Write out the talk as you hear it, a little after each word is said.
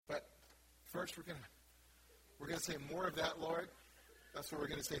first we're gonna say more of that, Lord. That's what we're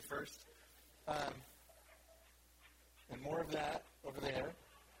gonna say first. And more of that over there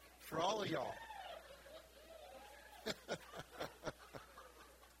for all of y'all.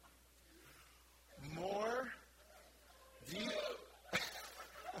 More.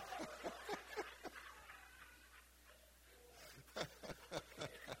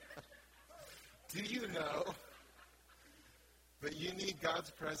 Do you know that you need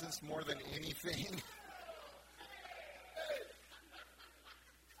God's presence more than anything?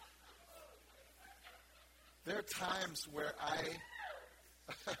 There are times where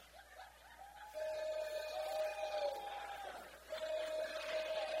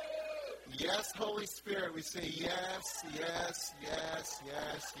yes, Holy Spirit, we say yes, yes, yes,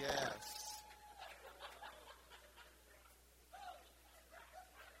 yes, yes.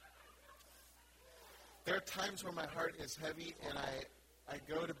 There are times where my heart is heavy and I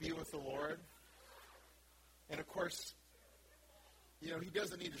go to be with the Lord. And of course, He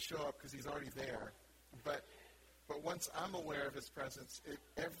doesn't need to show up because He's already there. But once I'm aware of His presence,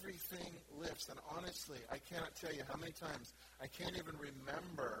 everything lifts. And honestly, I cannot tell you how many times I can't even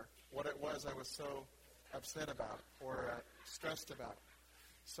remember what it was I was so upset about or stressed about.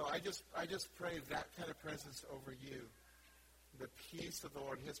 So I just pray that kind of presence over you, the peace of the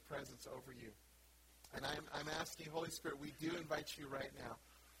Lord, His presence over you. And I'm asking, Holy Spirit, we do invite you right now.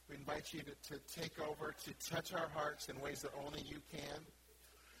 We invite you to take over, to touch our hearts in ways that only you can.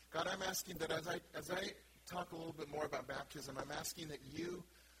 God, I'm asking that as I talk a little bit more about baptism, I'm asking that you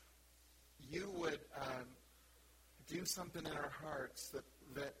would do something in our hearts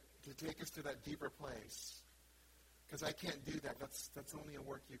that to take us to that deeper place. Because I can't do that. That's only a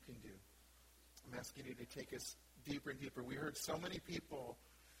work you can do. I'm asking you to take us deeper and deeper. We heard so many people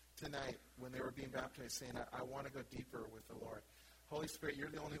tonight when they were being baptized saying, I want to go deeper with the Lord. Holy Spirit, you're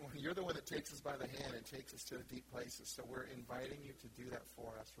the only one. You're the one that takes us by the hand and takes us to the deep places. So we're inviting you to do that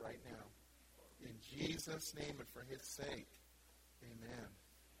for us right now. In Jesus' name and for His sake. Amen.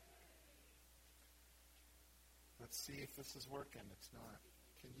 Let's see if this is working. It's not.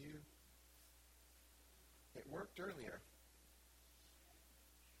 Can you? It worked earlier.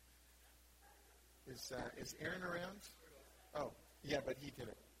 Is Aaron around? Oh, yeah, but he did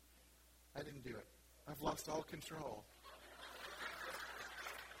it. I didn't do it. I've lost all control.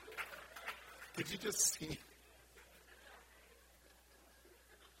 Could you just see?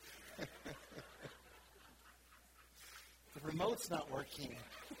 The remote's not working.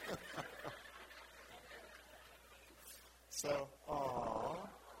 So, aww.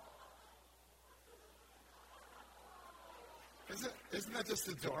 Isn't that just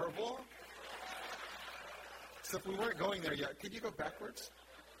adorable? Except we weren't going there yet. Could you go backwards?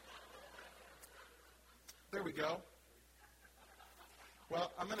 There we go.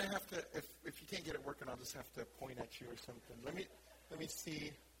 Well, I'm going to have to, if you can't get it working, I'll just have to point at you or something. Let me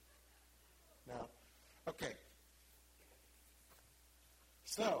see. Now, okay.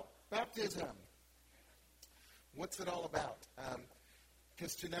 So, baptism. What's it all about?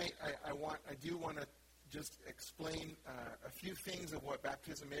 Because tonight I do want to just explain a few things of what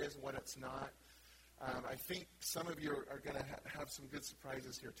baptism is and what it's not. I think some of you are going to have some good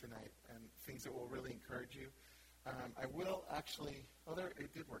surprises here tonight and things that will really encourage you. I will actually,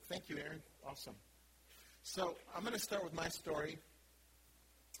 it did work. Thank you, Aaron. Awesome. So I'm going to start with my story.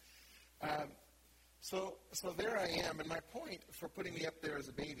 So there I am, and my point for putting me up there as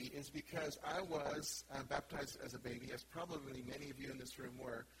a baby is because I was baptized as a baby, as probably many of you in this room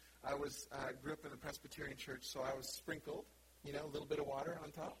were. I grew up in a Presbyterian church, so I was sprinkled, a little bit of water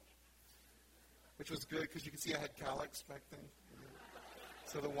on top, which was good because you can see I had calyx back then.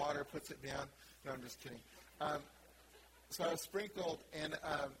 So the water puts it down. No, I'm just kidding. So I was sprinkled, and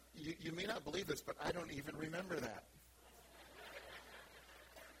you may not believe this, but I don't even remember that.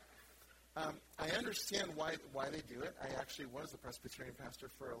 I understand why they do it. I actually was a Presbyterian pastor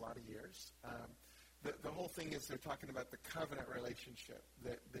for a lot of years. The whole thing is they're talking about the covenant relationship,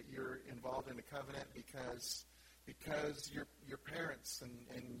 that you're involved in a covenant because your parents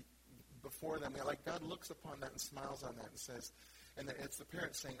and before them, like God looks upon that and smiles on that and says, and it's the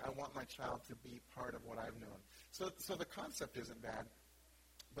parents saying, I want my child to be part of what I've known. So the concept isn't bad,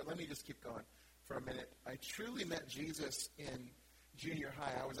 but let me just keep going for a minute. I truly met Jesus in junior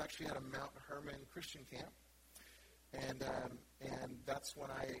high. I was actually at a Mount Hermon Christian camp, and that's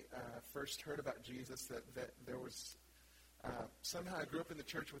when I first heard about Jesus, that there was, somehow I grew up in the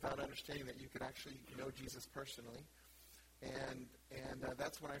church without understanding that you could actually know Jesus personally. And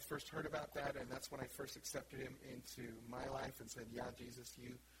that's when I first heard about that, and that's when I first accepted Him into my life and said, yeah, Jesus,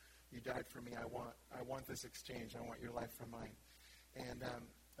 you died for me. I want this exchange. I want your life for mine. And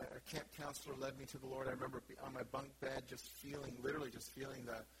a camp counselor led me to the Lord. I remember on my bunk bed literally just feeling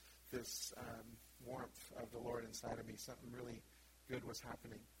this warmth of the Lord inside of me. Something really good was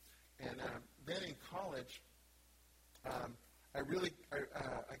happening. And then in college,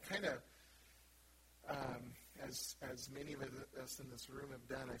 as many of us in this room have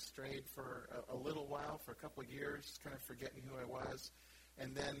done, I strayed for a little while, for a couple of years, kind of forgetting who I was.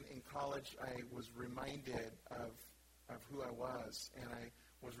 And then in college, I was reminded of who I was, and I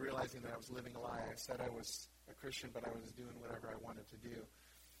was realizing that I was living a lie. I said I was a Christian, but I was doing whatever I wanted to do.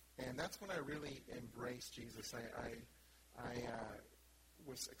 And that's when I really embraced Jesus. I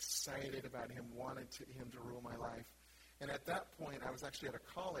was excited about him, wanted him to rule my life. And at that point, I was actually at a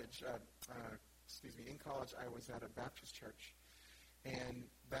college, in college, I was at a Baptist church. And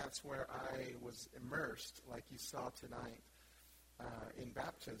that's where I was immersed, like you saw tonight, in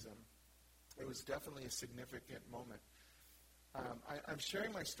baptism. It was definitely a significant moment. I'm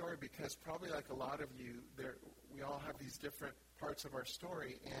sharing my story because probably like a lot of you, we all have these different parts of our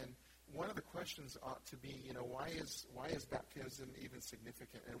story, and one of the questions ought to be, why is baptism even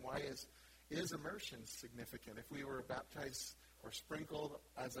significant, and why is immersion significant? If we were baptized or sprinkled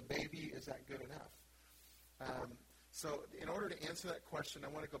as a baby, is that good enough? So in order to answer that question, I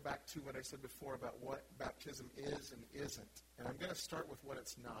want to go back to what I said before about what baptism is and isn't. And I'm going to start with what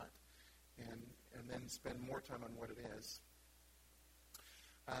it's not and then spend more time on what it is.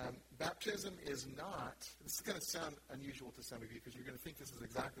 Baptism is not, this is going to sound unusual to some of you because you're going to think this is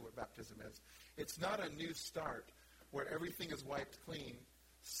exactly what baptism is. It's not a new start where everything is wiped clean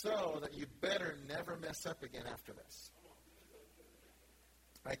so that you better never mess up again after this.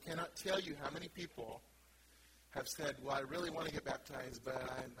 I cannot tell you how many people have said, well, I really want to get baptized, but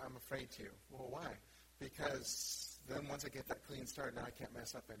I'm afraid to. Well, why? Because then once I get that clean start, now I can't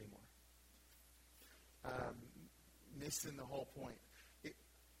mess up anymore. Missing the whole point.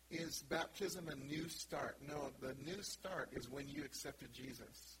 Is baptism a new start? No, the new start is when you accepted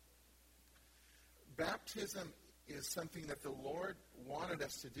Jesus. Baptism is something that the Lord wanted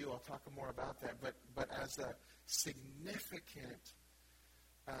us to do. I'll talk more about that. But as a significant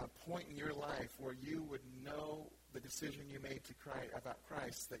point in your life where you would know the decision you made to cry about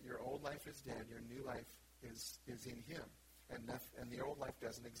Christ, that your old life is dead, your new life is in him, and the old life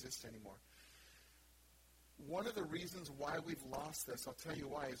doesn't exist anymore. One of the reasons why we've lost this, I'll tell you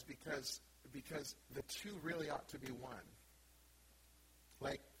why, is because the two really ought to be one.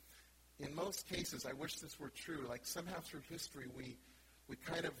 Like, in most cases, I wish this were true, like somehow through history we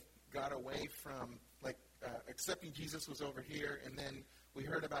kind of got away from, like, accepting Jesus was over here, and then we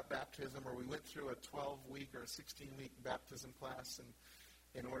heard about baptism, or we went through a 12-week or a 16-week baptism class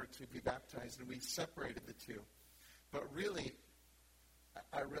in order to be baptized, and we separated the two. But really,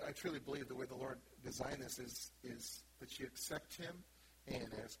 I truly believe the way the Lord designed this is that you accept him,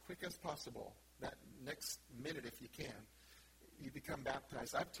 and as quick as possible, that next minute if you can, you become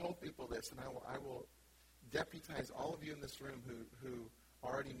baptized. I've told people this, and I will deputize all of you in this room who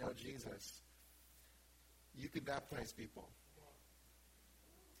already know Jesus. You can baptize people.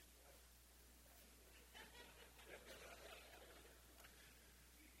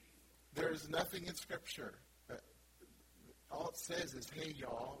 There is nothing in Scripture. All it says is, hey,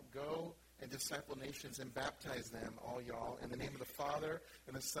 y'all, go and disciple nations and baptize them, all y'all, in the name of the Father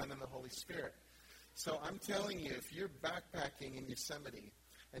and the Son and the Holy Spirit. So I'm telling you, if you're backpacking in Yosemite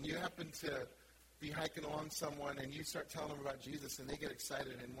and you happen to be hiking along someone and you start telling them about Jesus and they get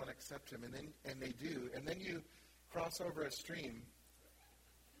excited and want to accept him, and they do, and then you cross over a stream,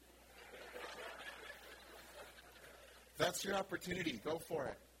 that's your opportunity. Go for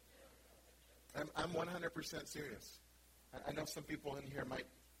it. I'm 100% serious. I know some people in here might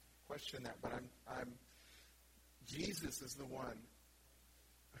question that, but Jesus is the one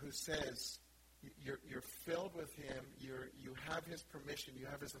who says you're filled with him. You have his permission. You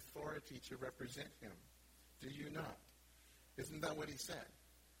have his authority to represent him. Do you not? Isn't that what he said?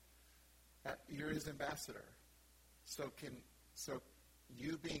 You're his ambassador. So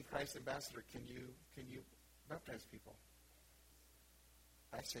you being Christ's ambassador, can you baptize people?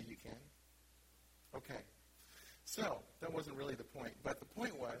 I say you can. Okay. So, that wasn't really the point. But the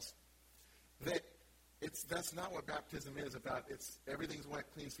point was that that's not what baptism is about. It's everything's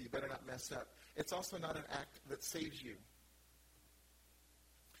wiped clean, so you better not mess up. It's also not an act that saves you.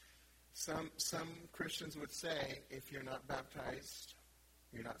 Some Christians would say, if you're not baptized,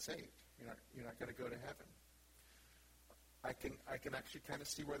 you're not saved. You're not going to go to heaven. I can actually kind of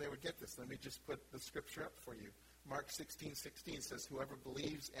see where they would get this. Let me just put the scripture up for you. Mark 16:16 says, whoever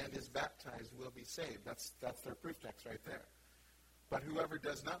believes and is baptized will be saved. That's their proof text right there. But whoever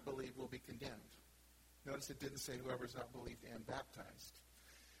does not believe will be condemned. Notice it didn't say whoever's not believed and baptized.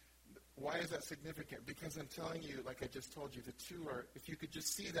 Why is that significant? Because I'm telling you, like I just told you, the two are, if you could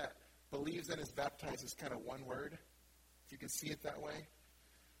just see that believes and is baptized is kind of one word, if you can see it that way,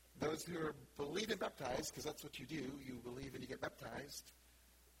 those who are believe and baptized, because that's what you do, you believe and you get baptized,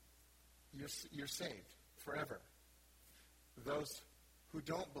 you're saved forever. Those who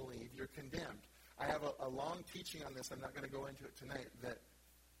don't believe, you're condemned. I have a long teaching on this. I'm not going to go into it tonight, that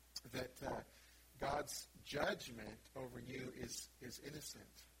God's judgment over you is innocent.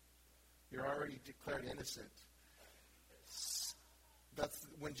 You're already declared innocent. That's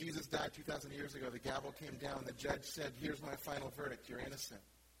when Jesus died 2,000 years ago. The gavel came down. The judge said, here's my final verdict. You're innocent.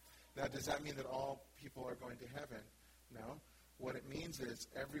 Now, does that mean that all people are going to heaven? No. What it means is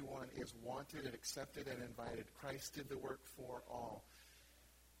everyone is wanted and accepted and invited. Christ did the work for all.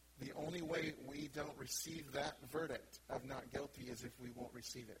 The only way we don't receive that verdict of not guilty is if we won't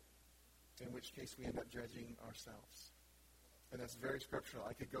receive it, in which case we end up judging ourselves. And that's very scriptural.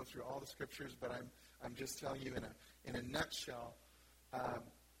 I could go through all the scriptures, but I'm just telling you in a nutshell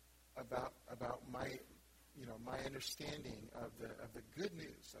about my understanding of the good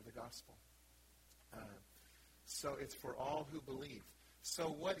news of the gospel. So it's for all who believe. So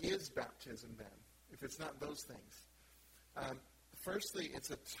what is baptism then, if it's not those things? Firstly,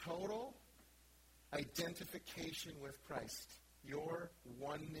 it's a total identification with Christ, your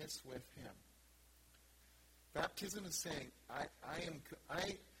oneness with Him. Baptism is saying,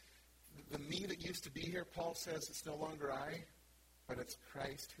 the me that used to be here, Paul says it's no longer I, but it's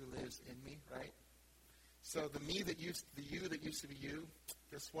Christ who lives in me, right? So the you that used to be you,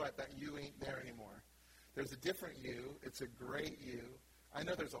 guess what? That you ain't there anymore. There's a different you. It's a great you. I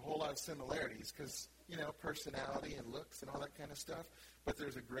know there's a whole lot of similarities because, personality and looks and all that kind of stuff, but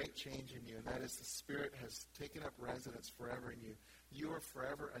there's a great change in you, and that is the Spirit has taken up residence forever in you. You are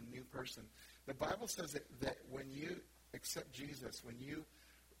forever a new person. The Bible says that when you accept Jesus, when you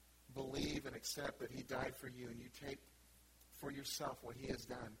believe and accept that He died for you and you take for yourself what He has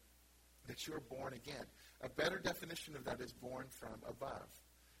done, that you're born again. A better definition of that is born from above.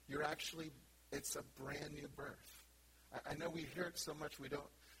 It's a brand new birth. I know we hear it so much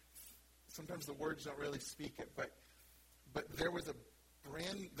sometimes the words don't really speak it, but there's a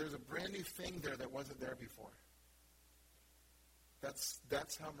brand new thing there that wasn't there before.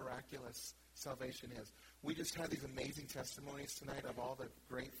 That's how miraculous salvation is. We just had these amazing testimonies tonight of all the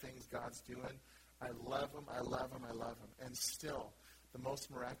great things God's doing. I love them, I love them, I love them. And still, the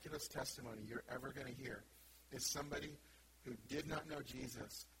most miraculous testimony you're ever going to hear is somebody who did not know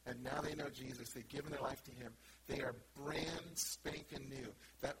Jesus, and now they know Jesus. They've given their life to Him. They are brand spanking new.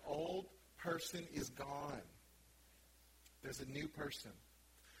 That old person is gone. There's a new person.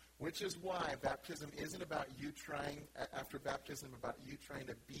 Which is why baptism isn't about you trying, after baptism, about you trying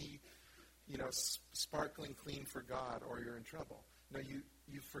to be, sparkling clean for God or you're in trouble. No,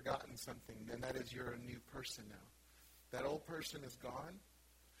 you've forgotten something, and that is you're a new person now. That old person is gone.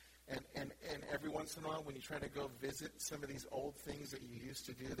 And every once in a while, when you try to go visit some of these old things that you used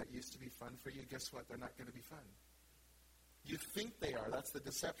to do that used to be fun for you, guess what? They're not going to be fun. You think they are. That's the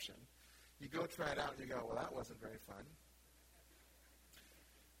deception. You go try it out, and you go, well, that wasn't very fun.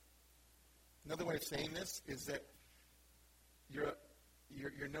 Another way of saying this is that you're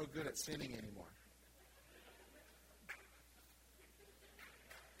no good at sinning anymore.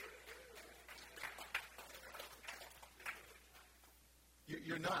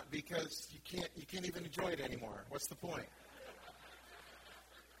 You're not, because you can't even enjoy it anymore. What's the point?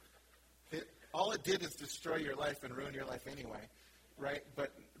 All it did is destroy your life and ruin your life anyway, right?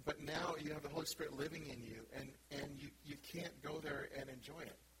 But now you have the Holy Spirit living in you, and you can't go there and enjoy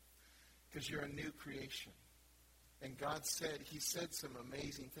it because you're a new creation. And God said, He said some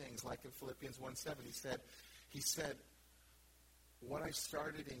amazing things, like in Philippians 1:7, He said, what I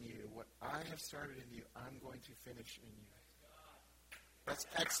started in you, what I have started in you, I'm going to finish in you. That's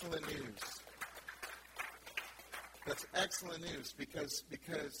excellent news. That's excellent news because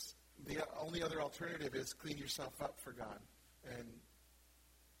the only other alternative is clean yourself up for God, and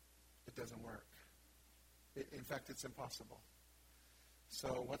it doesn't work. In fact, it's impossible.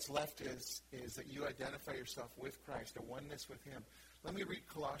 So what's left is that you identify yourself with Christ, a oneness with Him. Let me read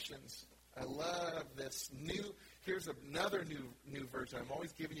Colossians. I love this here's another new version. I'm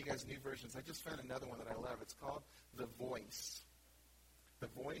always giving you guys new versions. I just found another one that I love. It's called The Voice. The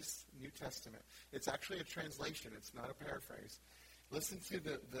Voice, New Testament. It's actually a translation. It's not a paraphrase. Listen to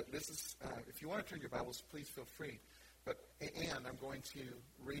this is, if you want to turn your Bibles, please feel free. And I'm going to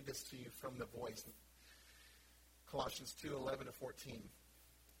read this to you from The Voice. Colossians 2:11 to 14.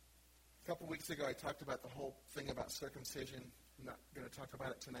 A couple weeks ago, I talked about the whole thing about circumcision. I'm not going to talk about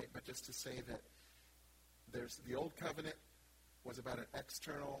it tonight, but just to say that there's the old covenant was about an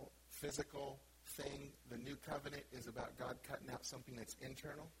external physical thing. The new covenant is about God cutting out something that's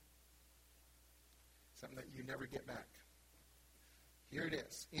internal, something that you never get back. Here it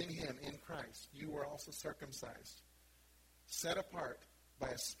is. In him, in Christ, you were also circumcised, set apart by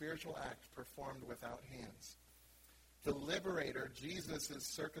a spiritual act performed without hands. The liberator, Jesus'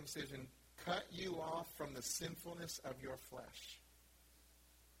 circumcision, cut you off from the sinfulness of your flesh.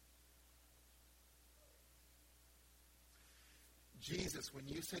 Jesus, when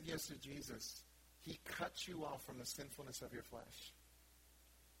you said yes to Jesus, he cut you off from the sinfulness of your flesh.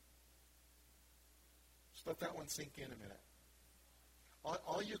 Just let that one sink in a minute.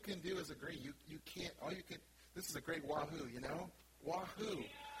 All you can do is agree. You can't, this is a great wahoo, you know? Wahoo.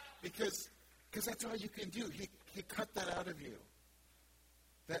 Because that's all you can do. He cut that out of you.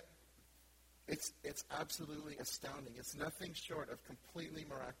 That it's absolutely astounding. It's nothing short of completely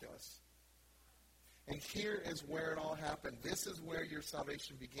miraculous. And here is where it all happened. This is where your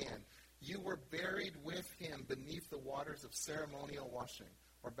salvation began. You were buried with him beneath the waters of ceremonial washing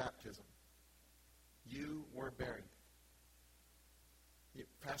or baptism. You were buried.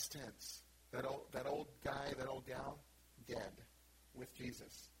 Past tense. That old guy, that old gal, dead with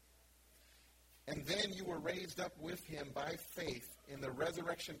Jesus. And then you were raised up with him by faith in the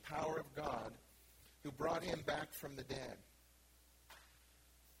resurrection power of God who brought him back from the dead.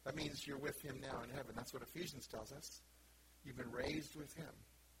 That means you're with him now in heaven. That's what Ephesians tells us. You've been raised with him.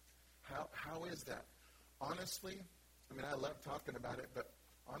 How is that? Honestly, I love talking about it, but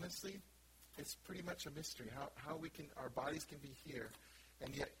honestly, it's pretty much a mystery. How our bodies can be here,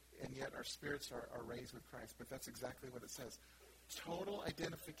 and yet our spirits are raised with Christ. But that's exactly what it says. Total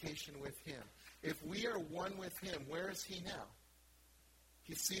identification with him. If we are one with him, where is he now?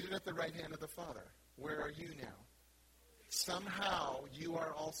 He's seated at the right hand of the Father. Where are you now? Somehow you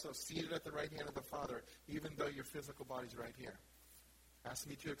are also seated at the right hand of the Father, even though your physical body's right here. Ask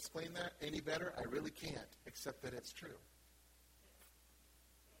me to explain that any better? I really can't, except that it's true.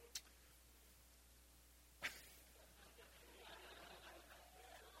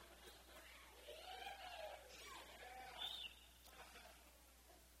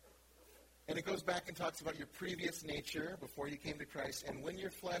 And it goes back and talks about your previous nature before you came to Christ. And when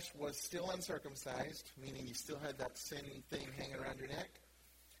your flesh was still uncircumcised, meaning you still had that sin thing hanging around your neck,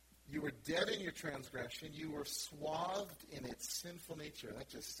 you were dead in your transgression. You were swathed in its sinful nature. That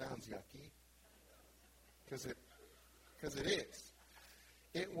just sounds yucky. Because it is.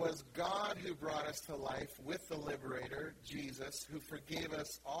 It was God who brought us to life with the liberator, Jesus, who forgave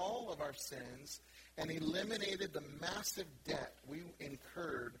us all of our sins and eliminated the massive debt we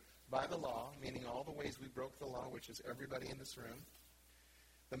incurred by the law, meaning all the ways we broke the law, which is everybody in this room.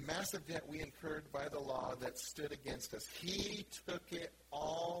 The massive debt we incurred by the law that stood against us. He took it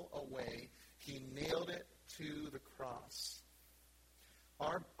all away. He nailed it to the cross.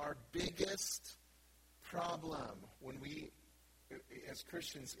 Our biggest problem when we, as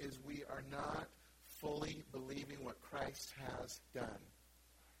Christians, is we are not fully believing what Christ has done.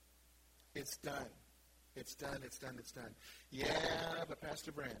 It's done. It's done, it's done, it's done. Yeah, but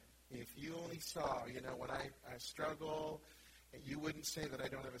Pastor Brent, if you only saw, when I struggle, you wouldn't say that I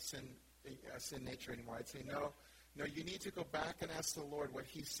don't have a sin nature anymore. I'd say, no, you need to go back and ask the Lord what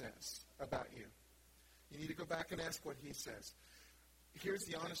he says about you. You need to go back and ask what he says. Here's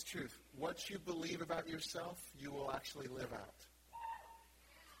the honest truth. What you believe about yourself, you will actually live out.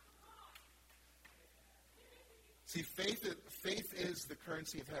 See, faith is the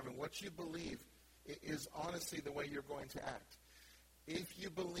currency of heaven. What you believe is honestly the way you're going to act. If you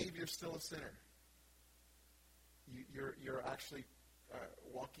believe you're still a sinner, you're actually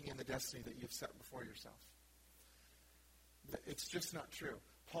walking in the destiny that you've set before yourself. It's just not true.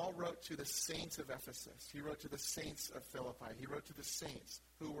 Paul wrote to the saints of Ephesus. He wrote to the saints of Philippi. He wrote to the saints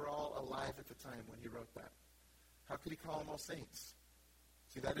who were all alive at the time when he wrote that. How could he call them all saints?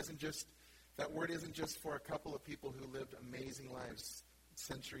 See, that word isn't just for a couple of people who lived amazing lives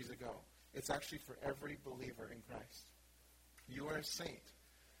centuries ago. It's actually for every believer in Christ. You are a saint.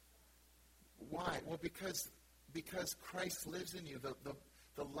 Why? Well, because Christ lives in you.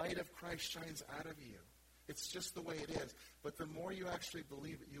 The light of Christ shines out of you. It's just the way it is. But the more you actually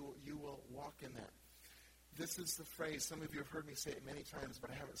believe it, you will walk in that. This is the phrase. Some of you have heard me say it many times, but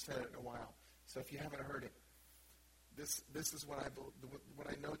I haven't said it in a while. So if you haven't heard it, this is what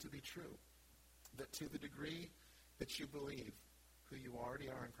I know to be true. That to the degree that you believe who you already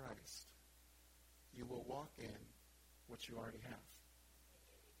are in Christ, you will walk in what you already have.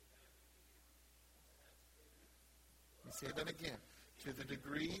 Let me say that again. To the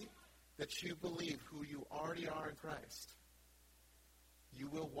degree that you believe who you already are in Christ, you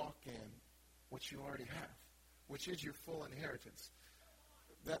will walk in what you already have, which is your full inheritance.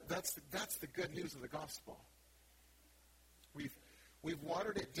 That's the good news of the gospel. We've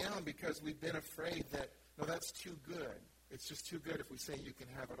watered it down because we've been afraid that, no, that's too good. It's just too good if we say you can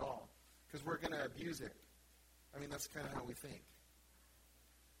have it all, because we're going to abuse it. I mean, that's kind of how we think.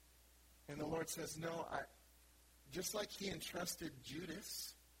 And the Lord says, no, just like he entrusted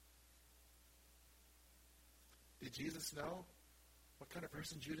Judas. Did Jesus know what kind of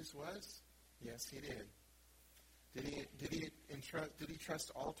person Judas was? Yes, he did. Did he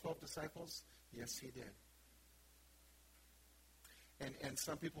trust all 12 disciples? Yes, he did. And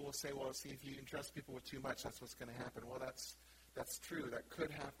some people will say, well, see, if you entrust people with too much, that's what's going to happen. Well, that's true. That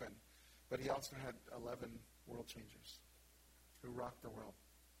could happen. But he also had 11 world changers who rocked the world.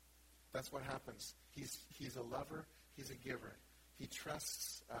 That's what happens. He's a lover. He's a giver. He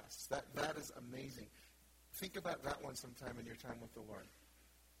trusts us. That is amazing. Think about that one sometime in your time with the Lord.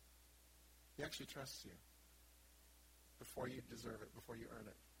 He actually trusts you before you deserve it, before you earn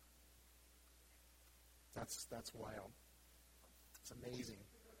it. That's wild. It's amazing.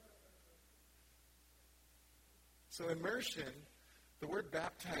 So immersion, the word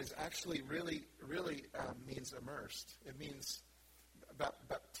baptize actually really means immersed. It means,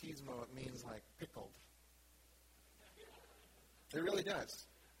 baptismo, it means like pickled. It really does.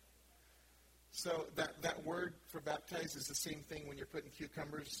 So that word for baptize is the same thing when you're putting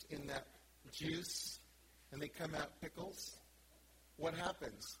cucumbers in that juice and they come out pickles. What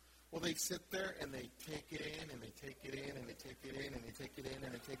happens? Well, they sit there and they take it in and they take it in and they take it in and they take it in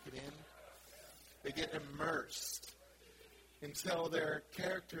and they take it in. They get immersed until their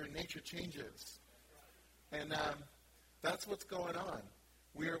character and nature changes. And that's what's going on.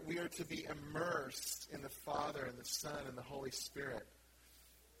 We are to be immersed in the Father and the Son and the Holy Spirit.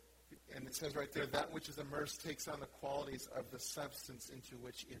 And it says right there, that which is immersed takes on the qualities of the substance into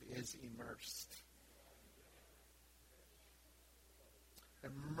which it is immersed.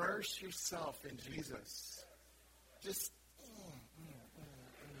 Immerse yourself in Jesus. Just,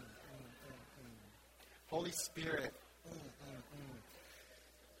 Holy Spirit.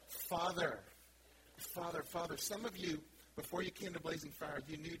 Father. Some of you, before you came to Blazing Fire,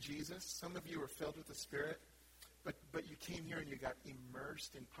 you knew Jesus. Some of you were filled with the Spirit. But you came here and you got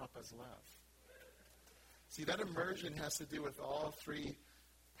immersed in Papa's love. See, that immersion has to do with all three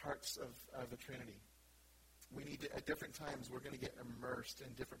parts of the Trinity. We need to, at different times, we're going to get immersed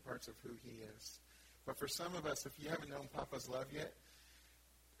in different parts of who he is. But for some of us, if you haven't known Papa's love yet,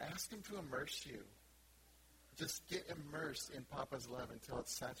 ask him to immerse you. Just get immersed in Papa's love until it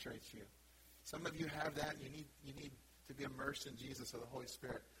saturates you. Some of you have that, and you need to be immersed in Jesus or the Holy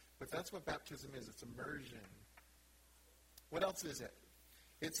Spirit. But that's what baptism is. It's immersion. What else is it?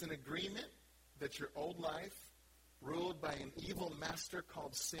 It's an agreement that your old life, ruled by an evil master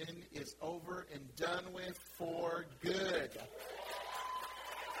called sin, is over and done with for good.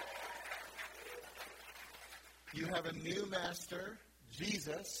 You have a new master,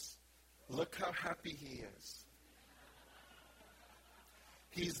 Jesus. Look how happy he is.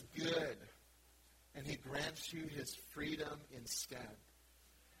 He's good. And he grants you his freedom instead.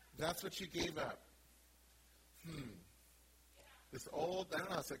 That's what you gave up. This old, I don't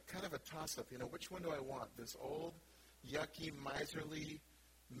know, it's kind of a toss-up. Which one do I want? This old, yucky, miserly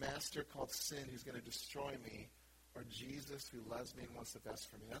master called sin who's going to destroy me, or Jesus who loves me and wants the best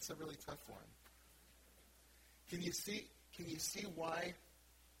for me? That's a really tough one. Can you see why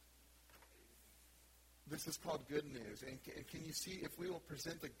this is called good news? And can you see, if we will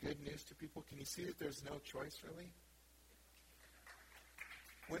present the good news to people, can you see that there's no choice, really?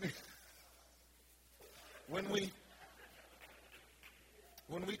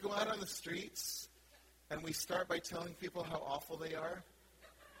 When we go out on the streets and we start by telling people how awful they are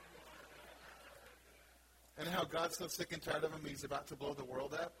and how God's so sick and tired of them, he's about to blow the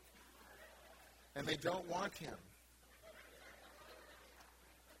world up, and they don't want him.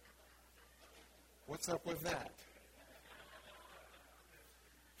 What's up with that?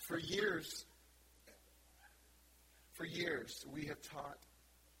 For years, we have taught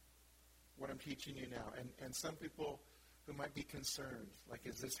what I'm teaching you now. And some people who might be concerned, like,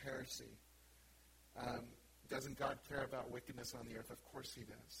 is this heresy? Doesn't God care about wickedness on the earth? Of course he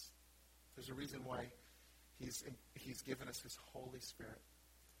does. There's a reason why he's given us his Holy Spirit.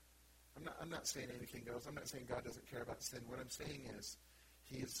 I'm not saying anything goes. I'm not saying God doesn't care about sin. What I'm saying is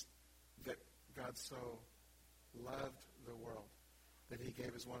that God so loved the world that he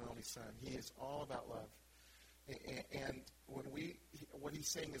gave his one and only Son. He is all about love. And what he's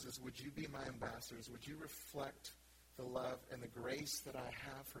saying is would you be my ambassadors? Would you reflect the love and the grace that I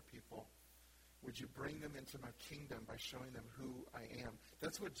have for people? Would you bring them into my kingdom by showing them who I am?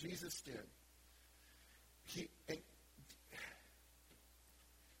 That's what Jesus did.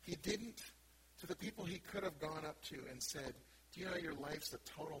 He didn't, to the people he could have gone up to and said, do you know your life's a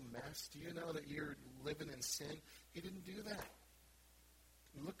total mess? Do you know that you're living in sin? He didn't do that.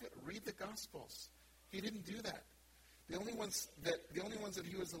 Read the Gospels. He didn't do that. The only ones that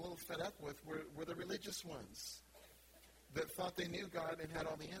he was a little fed up with were the religious ones that thought they knew God and had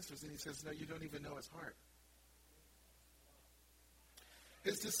all the answers. And he says, no, you don't even know his heart.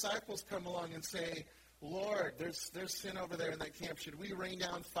 His disciples come along and say, Lord, there's sin over there in that camp. Should we rain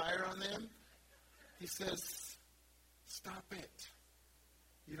down fire on them? He says, stop it.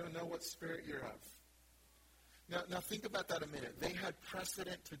 You don't know what spirit you're of. Now think about that a minute. They had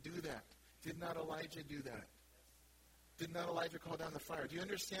precedent to do that. Did not Elijah do that? Did not Elijah call down the fire? Do you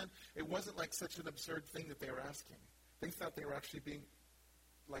understand? It wasn't like such an absurd thing that they were asking. They thought they were actually being,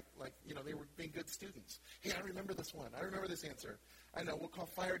 they were being good students. Hey, I remember this one. I remember this answer. I know, we'll call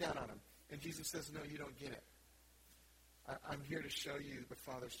fire down on them. And Jesus says, no, you don't get it. I'm here to show you the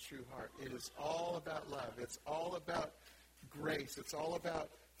Father's true heart. It is all about love. It's all about grace. It's all about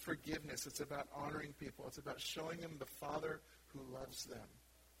forgiveness. It's about honoring people. It's about showing them the Father who loves them.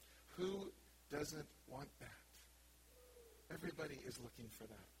 Who doesn't want that? Everybody is looking for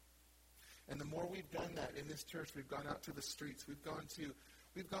that. And the more we've done that in this church, we've gone out to the streets. We've gone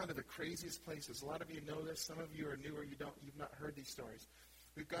to the craziest places. A lot of you know this. Some of you are newer. You've not heard these stories.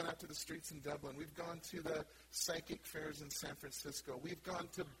 We've gone out to the streets in Dublin. We've gone to the psychic fairs in San Francisco. We've gone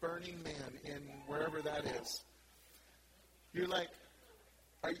to Burning Man in wherever that is. You're like,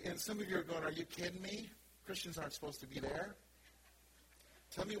 and some of you are going, are you kidding me? Christians aren't supposed to be there.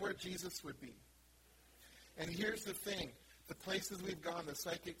 Tell me where Jesus would be. And here's the thing. The places we've gone, the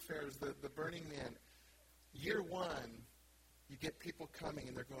psychic fairs, the Burning Man, year one, you get people coming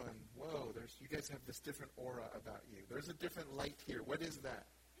and they're going, whoa, you guys have this different aura about you. There's a different light here. What is that?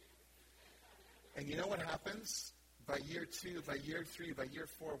 And you know what happens? By year 2, by year 3, by year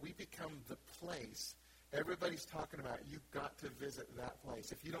 4, we become the place everybody's talking about. You've got to visit that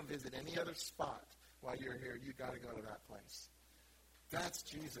place. If you don't visit any other spot while you're here, you've got to go to that place. That's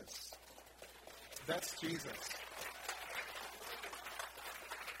Jesus. That's Jesus.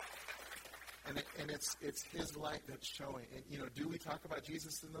 And it's his light that's showing. And, do we talk about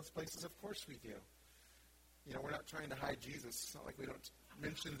Jesus in those places? Of course we do. We're not trying to hide Jesus. It's not like we don't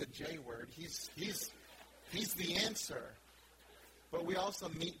mention the J word. He's the answer. But we also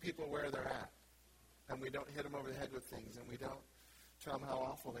meet people where they're at. And we don't hit them over the head with things. And we don't tell them how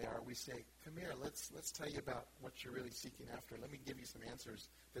awful they are. We say, come here, let's tell you about what you're really seeking after. Let me give you some answers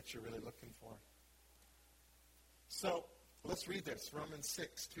that you're really looking for. So, let's read this. Romans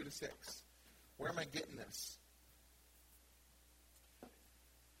 6, 2-6. Where am I getting this?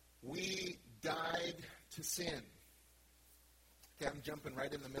 We died to sin. Okay, I'm jumping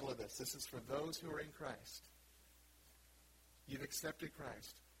right in the middle of this. This is for those who are in Christ. You've accepted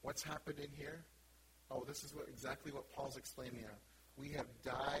Christ. What's happened in here? Oh, this is exactly what Paul's explaining now. We have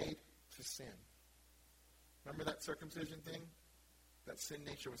died to sin. Remember that circumcision thing? That sin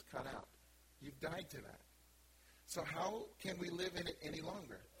nature was cut out. You've died to that. So how can we live in it any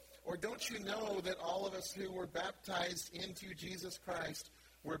longer? Or don't you know that all of us who were baptized into Jesus Christ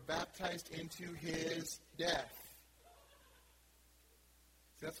were baptized into his death?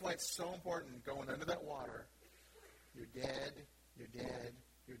 See, that's why it's so important going under that water. You're dead, you're dead,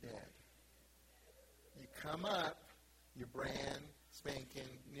 you're dead. You come up, you're brand spanking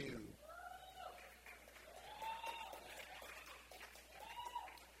new.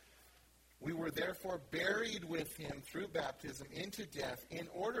 We were therefore buried with him through baptism into death, in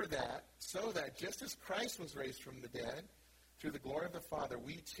order that, so that just as Christ was raised from the dead, through the glory of the Father,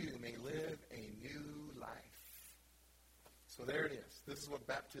 we too may live a new life. So there it is. This is what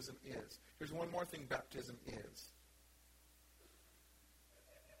baptism is. Here's one more thing baptism is.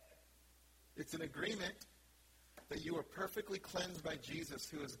 It's an agreement that you are perfectly cleansed by Jesus,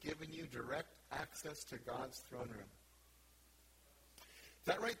 who has given you direct access to God's throne room.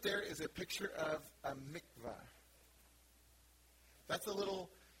 That right there is a picture of a mikvah. That's a little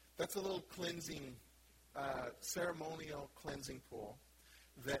cleansing, ceremonial cleansing pool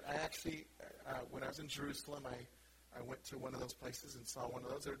that I actually, when I was in Jerusalem, I went to one of those places and saw one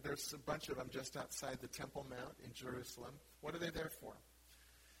of those. There's a bunch of them just outside the Temple Mount in Jerusalem. What are they there for?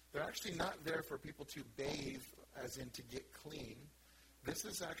 They're actually not there for people to bathe, as in to get clean. This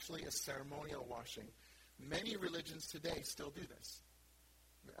is actually a ceremonial washing. Many religions today still do this.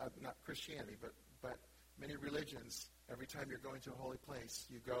 Not Christianity, but many religions, every time you're going to a holy place,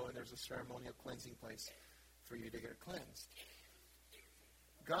 you go and there's a ceremonial cleansing place for you to get cleansed.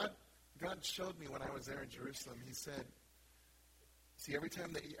 God showed me when I was there in Jerusalem, he said, see,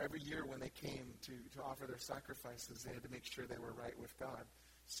 every year when they came to offer their sacrifices, they had to make sure they were right with God.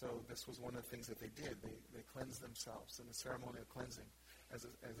 So this was one of the things that they did. They cleansed themselves in the ceremony of cleansing as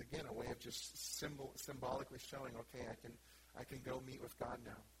again, a way of just symbolically showing, okay, I can go meet with God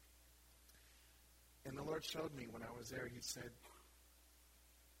now. And the Lord showed me when I was there, he said,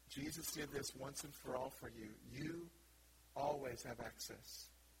 Jesus did this once and for all for you. You always have access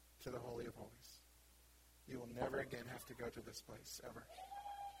to the Holy of Holies. You will never again have to go to this place, ever.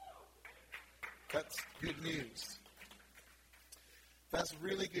 That's good news. That's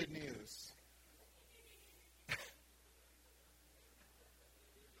really good news.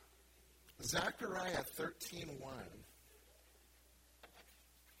 Zechariah 13:1.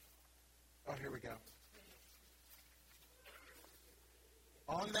 Oh, here we go.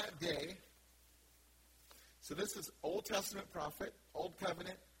 On that day, so this is Old Testament prophet, Old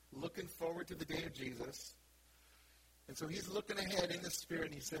Covenant, looking forward to the day of Jesus. And so he's looking ahead in the Spirit,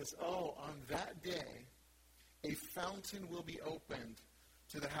 and he says, oh, on that day, a fountain will be opened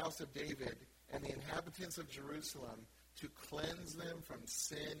to the house of David and the inhabitants of Jerusalem to cleanse them from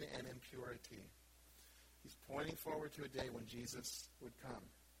sin and impurity. He's pointing forward to a day when Jesus would come.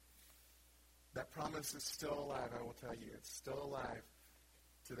 That promise is still alive, I will tell you. It's still alive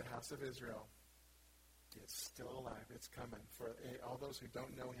to the house of Israel. It's still alive. It's coming. For all those who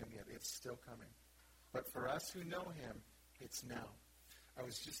don't know him yet, it's still coming. But for us who know him, it's now. I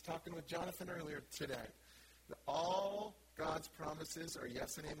was just talking with Jonathan earlier today. All God's promises are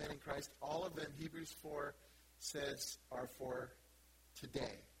yes and amen in Christ. All of them, Hebrews 4 says, are for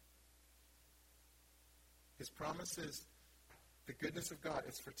today. His promises, the goodness of God,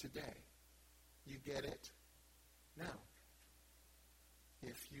 is for today. You get it now.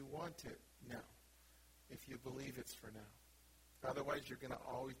 If you want it now. If you believe it's for now. Otherwise, you're going to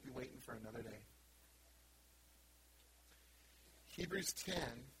always be waiting for another day. Hebrews 10,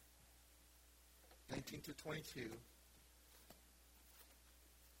 19 to 22.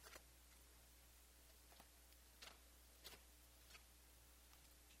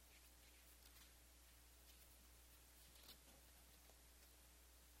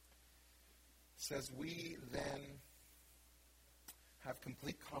 Says, we then have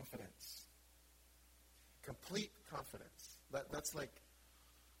complete confidence. Complete confidence. That's like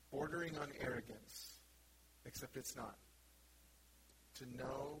bordering on arrogance, except it's not. To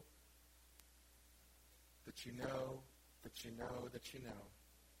know that you know that you know that you know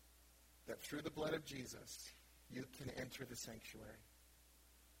that through the blood of Jesus, you can enter the sanctuary,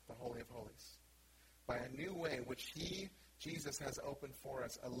 the Holy of Holies, by a new way which Jesus has opened for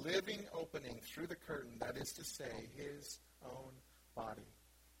us, a living opening through the curtain, that is to say, his own body,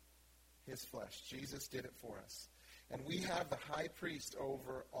 his flesh. Jesus did it for us. And we have the high priest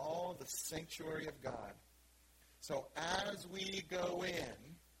over all the sanctuary of God. So as we go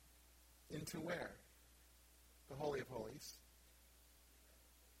into where? The Holy of Holies.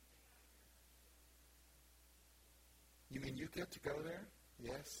 You mean you get to go there?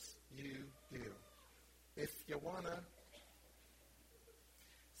 Yes, you do. If you want to.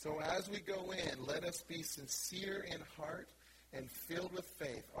 So as we go in, let us be sincere in heart and filled with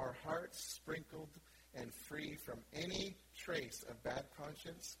faith, our hearts sprinkled and free from any trace of bad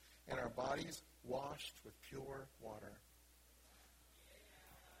conscience, and our bodies washed with pure water.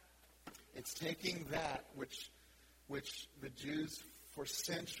 It's taking that which the Jews for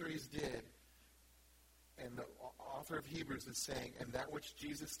centuries did, and the author of Hebrews is saying, and that which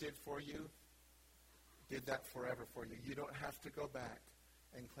Jesus did for you, did that forever for you. You don't have to go back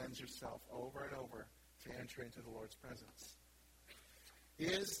and cleanse yourself over and over to enter into the Lord's presence.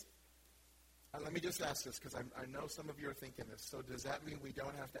 Let me just ask this, because I know some of you are thinking this. So does that mean we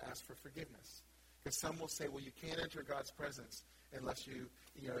don't have to ask for forgiveness? Because some will say, well, you can't enter God's presence unless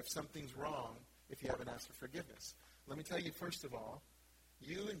if something's wrong, if you haven't asked for forgiveness. Let me tell you, first of all,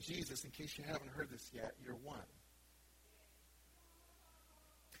 you and Jesus, in case you haven't heard this yet, you're one.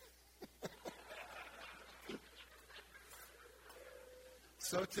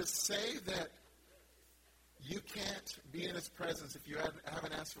 So to say that you can't be in his presence if you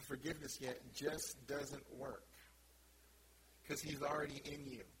haven't asked for forgiveness yet just doesn't work. Because he's already in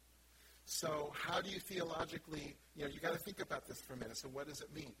you. So how do you theologically, you got to think about this for a minute. So what does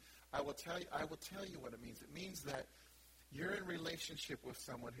it mean? I will tell you what it means. It means that you're in relationship with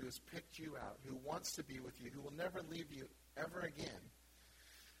someone who has picked you out, who wants to be with you, who will never leave you ever again.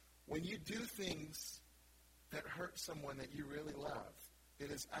 When you do things that hurt someone that you really love, it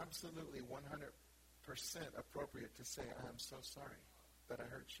is absolutely 100% appropriate to say, I am so sorry that I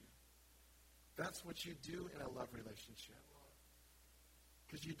hurt you. That's what you do in a love relationship.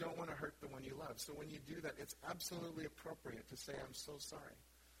 Because you don't want to hurt the one you love. So when you do that, it's absolutely appropriate to say, I'm so sorry.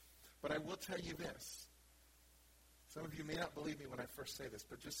 But I will tell you this. Some of you may not believe me when I first say this,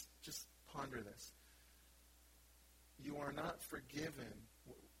 but just ponder this. You are not forgiven.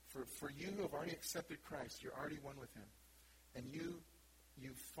 For you who have already accepted Christ, you're already one with him. And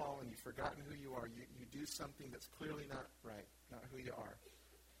you've fallen, you've forgotten who you are. You do something that's clearly not right, not who you are.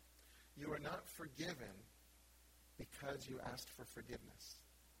 You are not forgiven because you asked for forgiveness.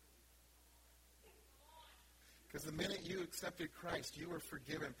 Because the minute you accepted Christ, you were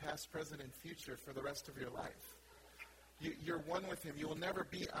forgiven, past, present, and future, for the rest of your life. You're one with him. You will never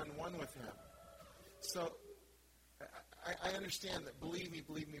be unone with him. So I understand that. Believe me.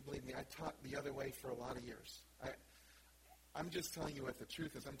 I taught the other way for a lot of years. I'm just telling you what the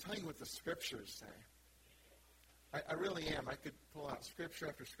truth is. I'm telling you what the scriptures say. I really am. I could pull out scripture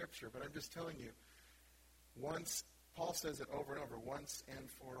after scripture, but I'm just telling you. Once, Paul says it over and over, once and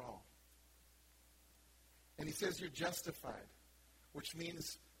for all. And he says you're justified, which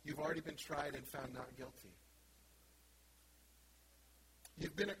means you've already been tried and found not guilty.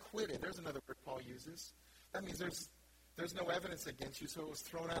 You've been acquitted. There's another word Paul uses. That means there's no evidence against you, so it was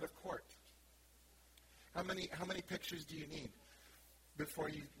thrown out of court. How many pictures do you need before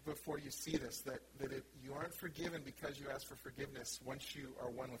you see this? That you aren't forgiven because you ask for forgiveness once you are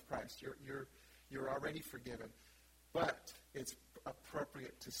one with Christ. You're already forgiven. But it's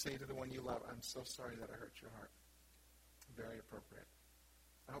appropriate to say to the one you love, I'm so sorry that I hurt your heart. Very appropriate.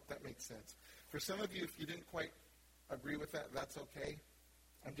 I hope that makes sense. For some of you, if you didn't quite agree with that, that's okay.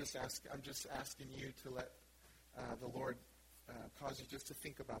 I'm just asking you to let the Lord cause you just to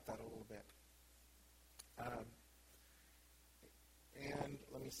think about that a little bit. And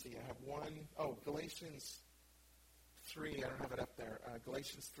let me see. I have Galatians 3. I don't have it up there.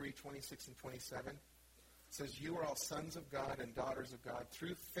 Galatians 3, 26 and 27. It says, you are all sons of God and daughters of God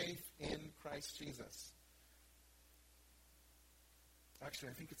through faith in Christ Jesus. Actually,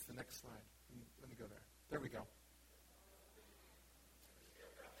 I think it's the next slide. Let me go there. There we go.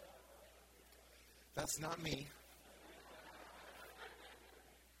 That's not me.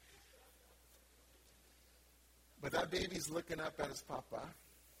 But that baby's looking up at his papa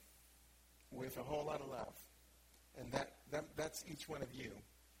with a whole lot of love. And that's each one of you.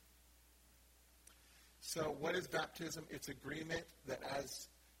 So what is baptism? It's agreement that as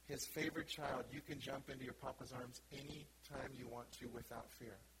his favorite child, you can jump into your papa's arms anytime you want to without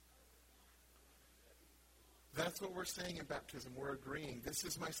fear. That's what we're saying in baptism. We're agreeing. This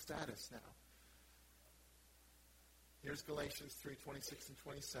is my status now. Here's Galatians 3, 26 and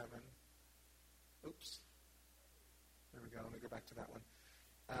 27. Oops. There we go. Let me go back to that one.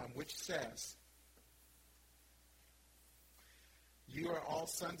 Which says, you are all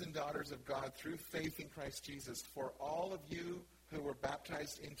sons and daughters of God through faith in Christ Jesus. For all of you who were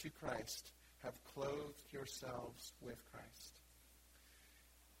baptized into Christ have clothed yourselves with Christ.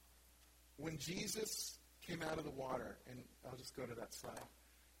 When Jesus came out of the water, and I'll just go to that slide.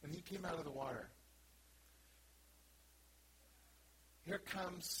 When he came out of the water, here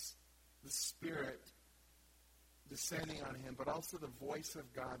comes the Spirit descending on him, but also the voice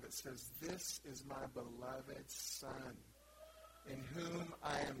of God that says, this is my beloved Son, in whom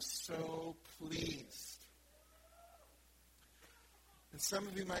I am so pleased. And some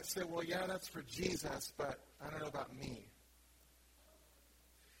of you might say, well, yeah, that's for Jesus, but I don't know about me.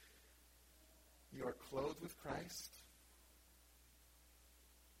 You are clothed with Christ.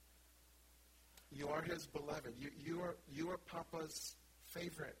 You are his beloved. You are Papa's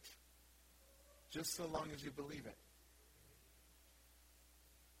favorite, just so long as you believe it.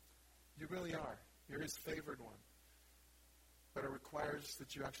 You really are. You're his favored one. But it requires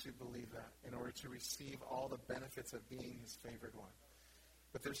that you actually believe that in order to receive all the benefits of being his favored one.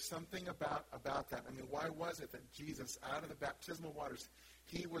 But there's something about that. I mean, why was it that Jesus, out of the baptismal waters,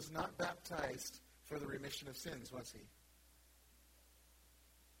 he was not baptized for the remission of sins, was he?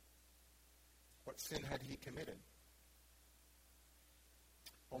 What sin had he committed?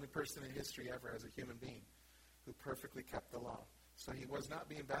 Only person in history ever as a human being who perfectly kept the law. So he was not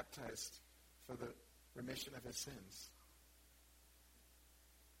being baptized for the remission of his sins.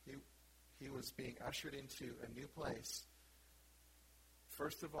 He was being ushered into a new place.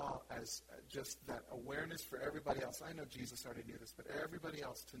 First of all, as just that awareness for everybody else. I know Jesus already knew this, but everybody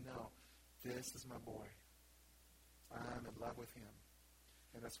else to know, this is my boy. I'm in love with him.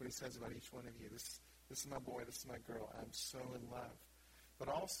 And that's what he says about each one of you. This is my boy, this is my girl. I'm so in love. But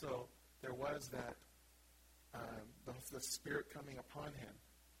also, there was that, the Spirit coming upon him.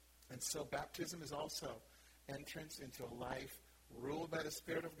 And so baptism is also entrance into a life ruled by the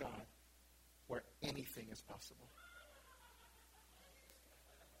Spirit of God where anything is possible.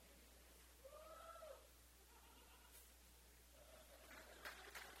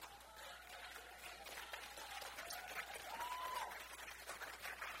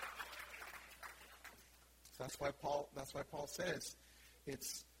 That's why Paul says he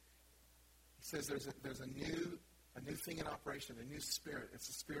says there's a new thing in operation, a new spirit. It's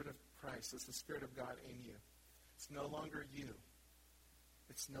the Spirit of Christ. It's the Spirit of God in you. It's no longer you.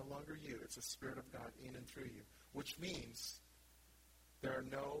 It's no longer you. It's the Spirit of God in and through you, which means there are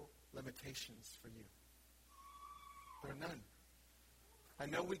no limitations for you. There are none. I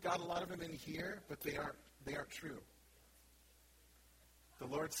know we got a lot of them in here, but they aren't true. The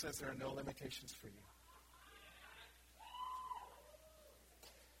Lord says there are no limitations for you.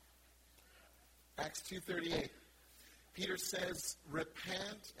 Acts 2:38. Peter says,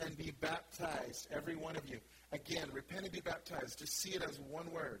 repent and be baptized, every one of you. Again, repent and be baptized. Just see it as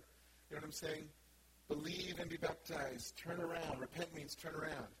one word. You know what I'm saying? Believe and be baptized. Turn around. Repent means turn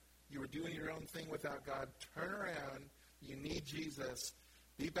around. You were doing your own thing without God. Turn around. You need Jesus.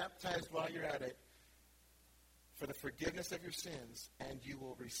 Be baptized while you're at it for the forgiveness of your sins, and you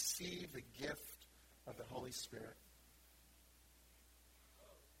will receive the gift of the Holy Spirit.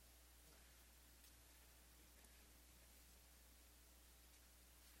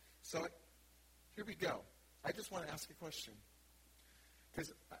 So here we go. I just want to ask a question,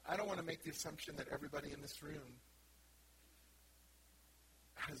 because I don't want to make the assumption that everybody in this room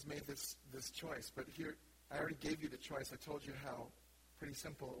has made this choice. But here, I already gave you the choice. I told you how pretty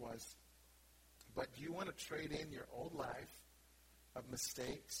simple it was. But do you want to trade in your old life of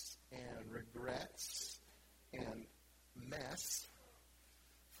mistakes and regrets and mess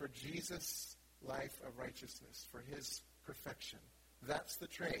for Jesus' life of righteousness, for his perfection? That's the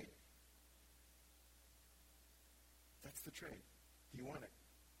trade. That's the trade. Do you want it?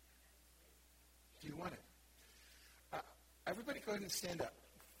 Do you want it? Everybody go ahead and stand up.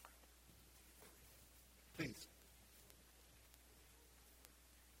 Please.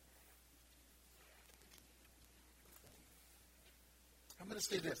 I'm going to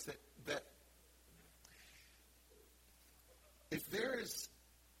say this, that if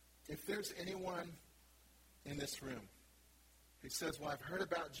there's anyone in this room who says, well, I've heard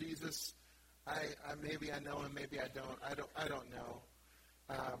about Jesus, maybe I know him, maybe I don't know.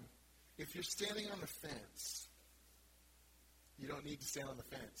 If you're standing on the fence, you don't need to stand on the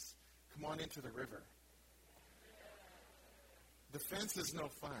fence. Come on into the river. The fence is no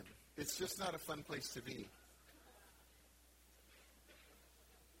fun. It's just not a fun place to be.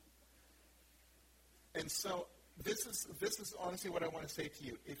 And so this is honestly what I want to say to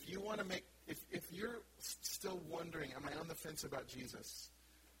you. If you want to if you're still wondering, am I on the fence about Jesus?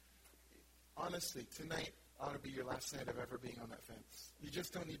 Honestly, tonight ought to be your last night of ever being on that fence. You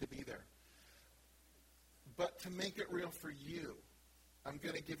just don't need to be there. But to make it real for you, I'm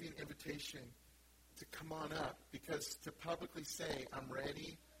going to give you an invitation to come on up, because to publicly say, I'm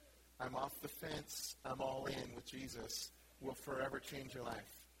ready, I'm off the fence, I'm all in with Jesus, will forever change your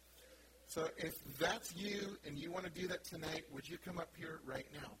life. So if that's you and you want to do that tonight, would you come up here right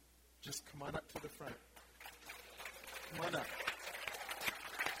now? Just come on up to the front. Come on up.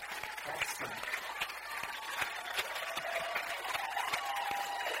 Awesome.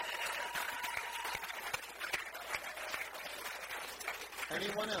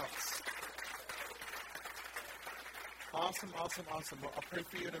 Anyone else? Awesome. Well, I'll pray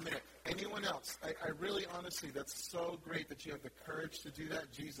for you in a minute. Anyone else? I really, honestly, that's so great that you have the courage to do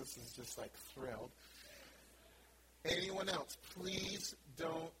that. Jesus is just like thrilled. Anyone else? Please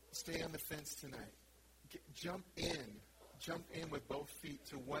don't stay on the fence tonight. Jump in with both feet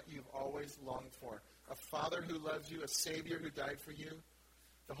to what you've always longed for. A Father who loves you, a Savior who died for you,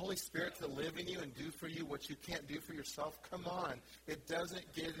 the Holy Spirit to live in you and do for you what you can't do for yourself. Come on. It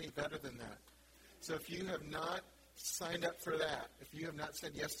doesn't get any better than that. So if you have not signed up for that, if you have not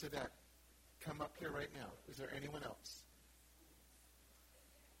said yes to that, come up here right now. Is there anyone else?